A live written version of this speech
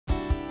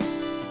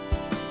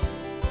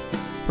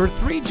For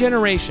 3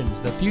 generations,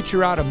 the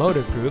Future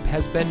Automotive Group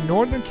has been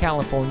Northern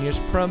California's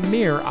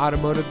premier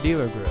automotive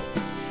dealer group.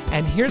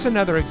 And here's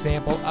another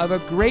example of a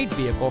great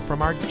vehicle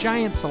from our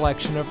giant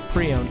selection of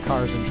pre-owned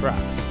cars and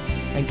trucks.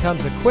 And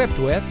comes equipped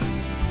with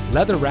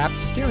leather-wrapped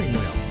steering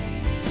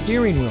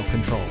wheel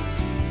controls,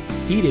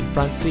 heated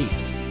front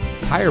seats,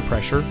 tire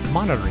pressure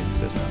monitoring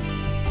system,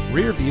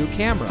 rear view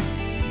camera,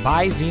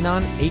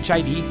 bi-xenon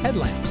HID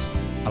headlamps,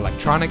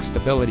 electronic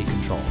stability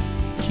control,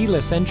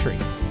 keyless entry,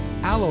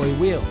 alloy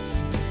wheels,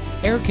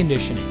 air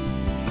conditioning,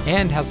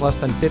 and has less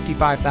than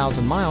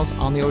 55,000 miles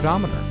on the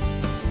odometer.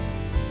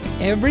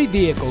 Every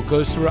vehicle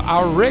goes through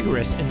our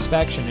rigorous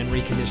inspection and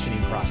reconditioning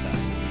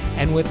process.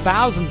 And with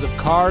thousands of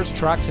cars,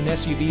 trucks, and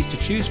SUVs to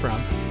choose from,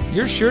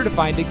 you're sure to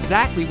find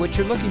exactly what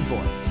you're looking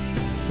for.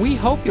 We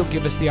hope you'll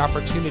give us the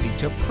opportunity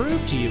to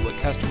prove to you what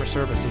customer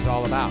service is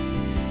all about.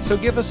 So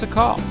give us a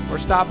call or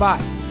stop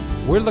by.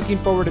 We're looking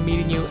forward to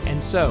meeting you,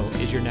 and so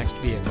is your next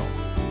vehicle.